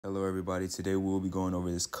Hello everybody, today we'll be going over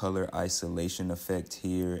this color isolation effect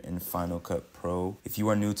here in Final Cut Pro. If you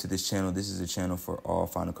are new to this channel, this is a channel for all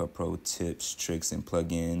Final Cut Pro tips, tricks, and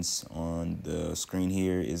plugins. On the screen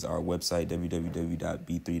here is our website,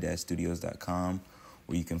 www.b3-studios.com,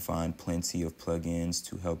 where you can find plenty of plugins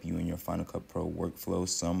to help you in your Final Cut Pro workflow.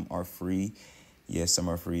 Some are free. Yes, some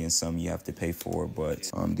are free and some you have to pay for, but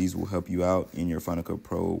these will help you out in your Final Cut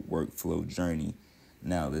Pro workflow journey.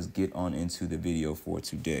 Now, let's get on into the video for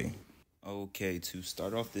today. Okay, to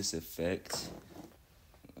start off this effect,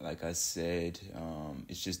 like I said,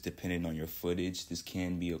 it's just dependent on your footage. This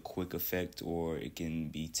can be a quick effect or it can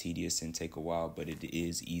be tedious and take a while, but it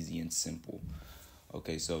is easy and simple.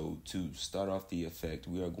 Okay, so to start off the effect,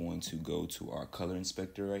 we are going to go to our color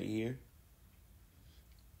inspector right here.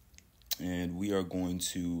 And we are going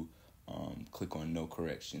to click on no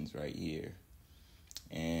corrections right here.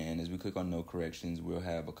 And as we click on no corrections, we'll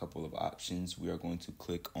have a couple of options. We are going to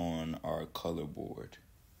click on our color board.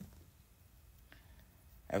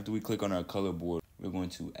 After we click on our color board, we're going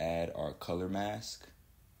to add our color mask.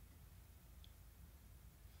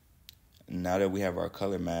 Now that we have our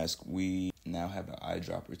color mask, we now have an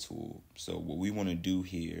eyedropper tool. So what we want to do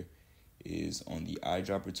here is on the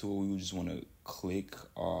eyedropper tool, we just want to click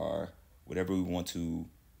our whatever we want to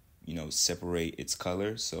separate its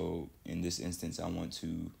color. So in this instance, I want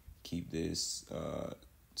to keep this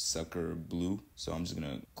sucker blue. So I'm just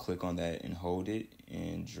gonna click on that and hold it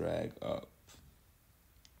and drag up.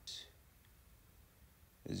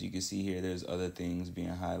 As you can see here, there's other things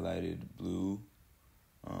being highlighted blue,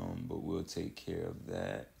 but we'll take care of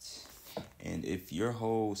that. And if your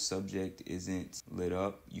whole subject isn't lit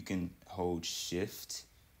up, you can hold shift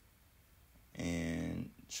and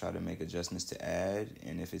try to make adjustments to add,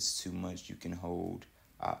 and if it's too much, you can hold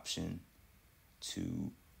option to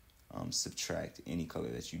subtract any color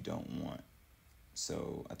that you don't want.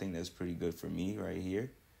 So I think that's pretty good for me right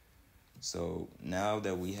here. So now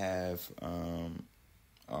that we have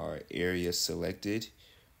our area selected,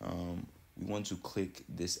 we want to click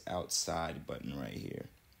this outside button right here.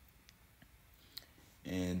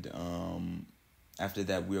 And after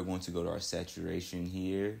that, we are going to go to our saturation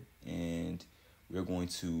here, and we're going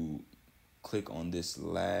to click on this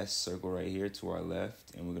last circle right here to our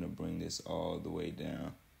left, and we're going to bring this all the way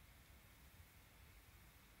down.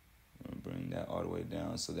 I'm going to bring that all the way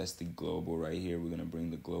down. So that's the global right here. We're going to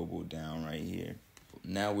bring the global down right here.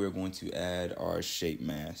 Now we're going to add our shape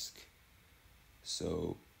mask.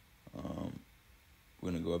 So we're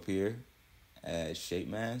going to go up here, add shape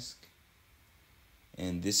mask.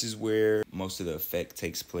 And this is where most of the effect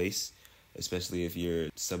takes place, especially if your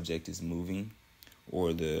subject is moving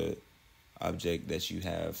or the object that you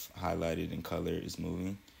have highlighted in color is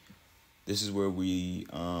moving. This is where we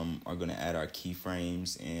are going to add our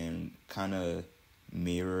keyframes and kind of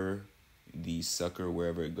mirror the sucker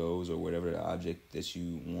wherever it goes or whatever the object that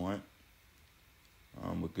you want.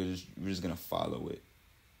 We're just going to follow it.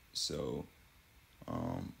 So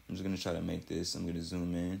I'm just going to try to make this. I'm going to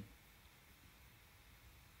zoom in.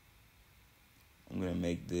 I'm going to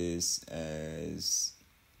make this as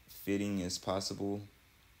fitting as possible.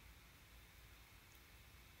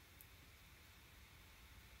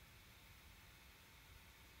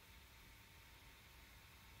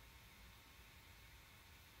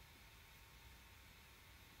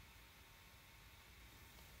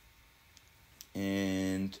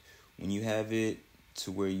 And when you have it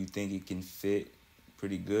to where you think it can fit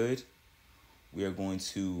pretty good, we are going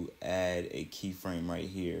to add a keyframe right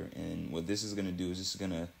here. And what this is going to do is this is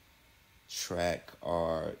going to track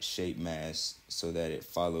our shape mask so that it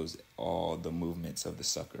follows all the movements of the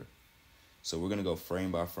sucker. So we're going to go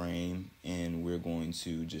frame by frame, and we're going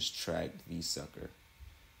to just track the sucker.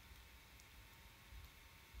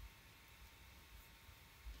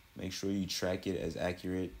 Make sure you track it as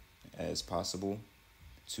accurate as possible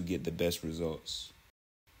to get the best results.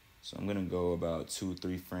 So I'm going to go about 2 or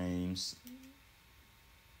 3 frames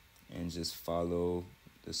and just follow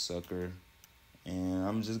the sucker. And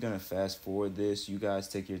I'm just going to fast forward this. You guys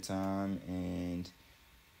take your time and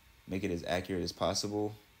make it as accurate as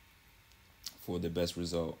possible for the best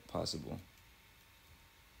result possible.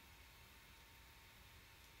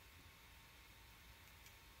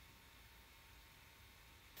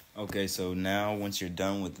 Okay, so now once you're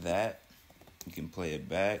done with that, you can play it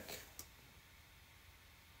back.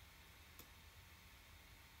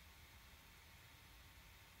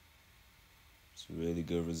 It's a really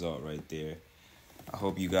good result right there. I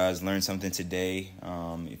hope you guys learned something today.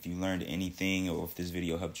 If you learned anything or if this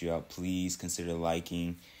video helped you out, please consider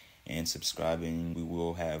liking and subscribing. We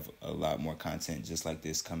will have a lot more content just like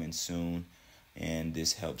this coming soon, and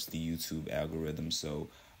this helps the YouTube algorithm. So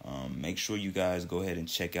Make sure you guys go ahead and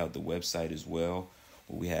check out the website as well.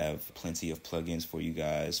 We have plenty of plugins for you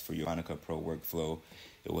guys for your Final Cut Pro workflow.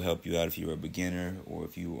 It will help you out if you're a beginner or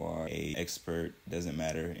if you are an expert. Doesn't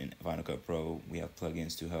matter. In Final Cut Pro, we have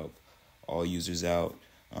plugins to help all users out.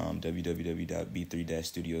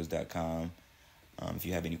 www.b3-studios.com. If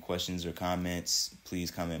you have any questions or comments,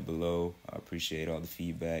 please comment below. I appreciate all the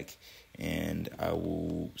feedback, and I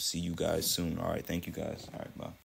will see you guys soon. All right, thank you guys. All right, bye.